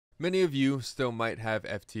Many of you still might have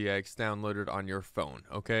FTX downloaded on your phone,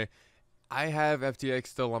 okay? I have FTX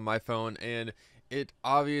still on my phone, and it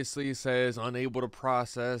obviously says unable to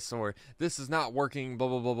process, or this is not working, blah,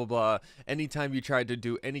 blah, blah, blah, blah. Anytime you try to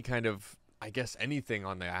do any kind of, I guess, anything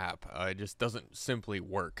on the app, it just doesn't simply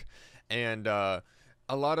work. And a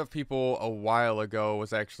lot of people a while ago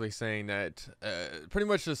was actually saying that, pretty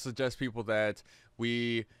much to suggest people that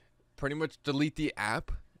we pretty much delete the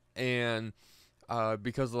app, and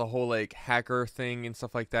because of the whole like hacker thing and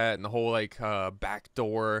stuff like that, and the whole like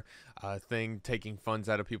backdoor thing, taking funds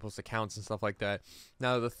out of people's accounts and stuff like that.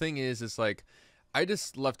 Now the thing is like, I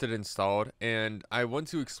just left it installed, and I want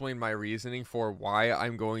to explain my reasoning for why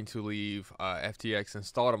I'm going to leave FTX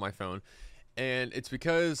installed on my phone. And it's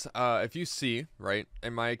because if you see right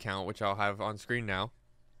in my account, which I'll have on screen now,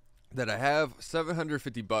 that I have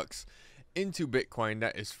 750 bucks into Bitcoin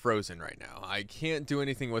that is frozen right now. I can't do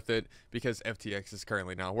anything with it because FTX is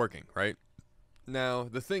currently not working, right? Now,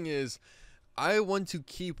 the thing is, I want to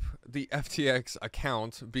keep the FTX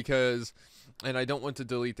account because, and I don't want to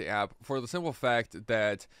delete the app for the simple fact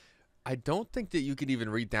that I don't think that you could even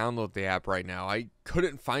re-download the app right now. I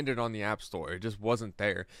couldn't find it on the App Store. It just wasn't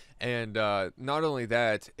there. And not only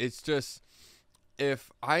that, it's just, if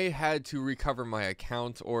I had to recover my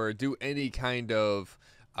account or do any kind of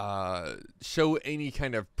show any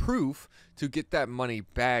kind of proof to get that money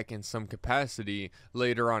back in some capacity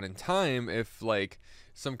later on in time, if like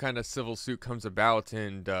some kind of civil suit comes about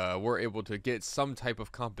and we're able to get some type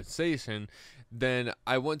of compensation, then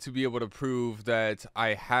I want to be able to prove that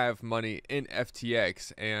I have money in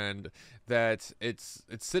FTX and that it's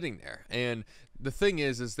sitting there. And the thing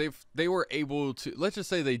is they were able to, let's just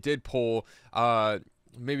say they did pull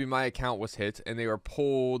maybe my account was hit and they were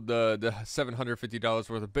pulled the $750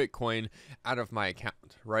 worth of Bitcoin out of my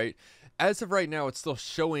account, right? As of right now, it's still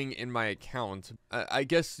showing in my account. I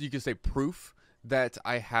guess you could say proof that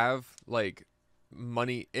I have like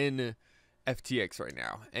money in FTX right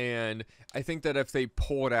now. And I think that if they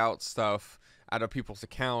pulled out stuff out of people's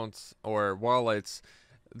accounts or wallets,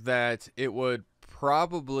 that it would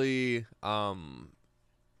probably,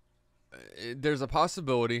 there's a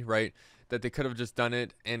possibility, right, that they could have just done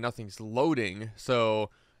it and nothing's loading, so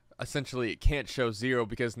essentially it can't show zero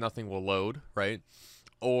because nothing will load, right?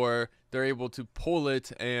 Or they're able to pull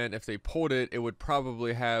it, and if they pulled it, it would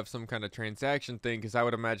probably have some kind of transaction thing, because I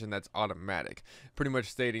would imagine that's automatic, pretty much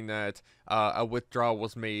stating that a withdrawal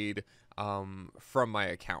was made from my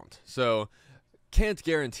account. So can't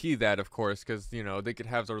guarantee that, of course, because, you know, they could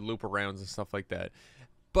have their loop arounds and stuff like that.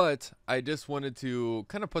 But I just wanted to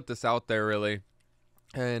kind of put this out there, really.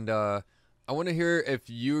 And I want to hear if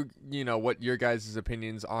you know, what your guys'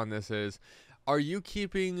 opinions on this is. Are you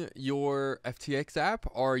keeping your FTX app,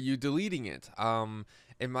 or are you deleting it?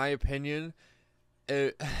 In my opinion,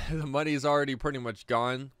 the money is already pretty much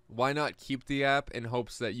gone. Why not keep the app in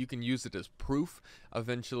hopes that you can use it as proof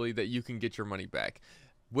eventually that you can get your money back?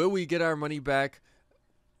 Will we get our money back?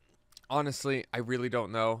 Honestly, I really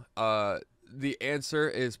don't know. The answer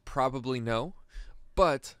is probably no,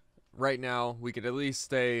 but right now we could at least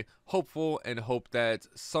stay hopeful and hope that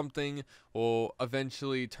something will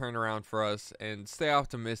eventually turn around for us and stay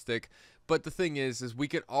optimistic. But the thing is we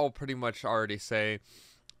could all pretty much already say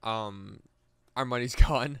our money's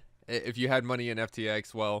gone. If you had money in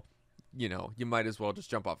FTX, well, you know, you might as well just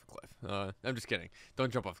jump off a cliff. I'm just kidding.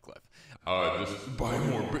 Don't jump off a cliff. Just buy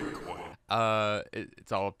more Bitcoin.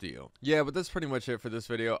 It's all up to you. Yeah, but that's pretty much it for this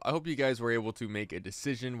video. I hope you guys were able to make a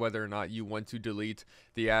decision whether or not you want to delete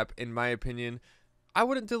the app. In my opinion, I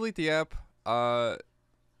wouldn't delete the app. I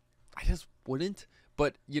just wouldn't.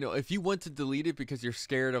 But, you know, if you want to delete it because you're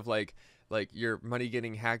scared of like your money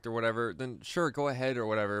getting hacked or whatever, then sure, go ahead or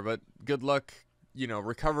whatever. But good luck, you know,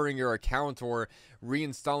 recovering your account or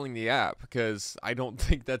reinstalling the app, because I don't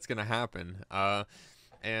think that's gonna happen.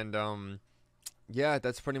 Yeah,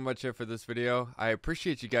 that's pretty much it for this video. I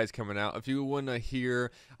appreciate you guys coming out. If you want to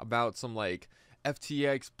hear about some like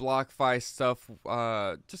FTX BlockFi stuff,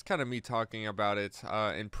 just kind of me talking about it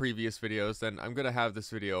in previous videos, then I'm gonna have this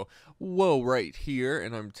video right here,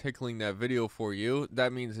 and I'm tickling that video for you.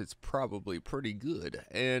 That means it's probably pretty good,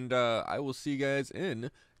 and I will see you guys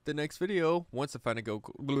in the next video once I finally go.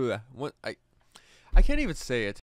 I can't even say it.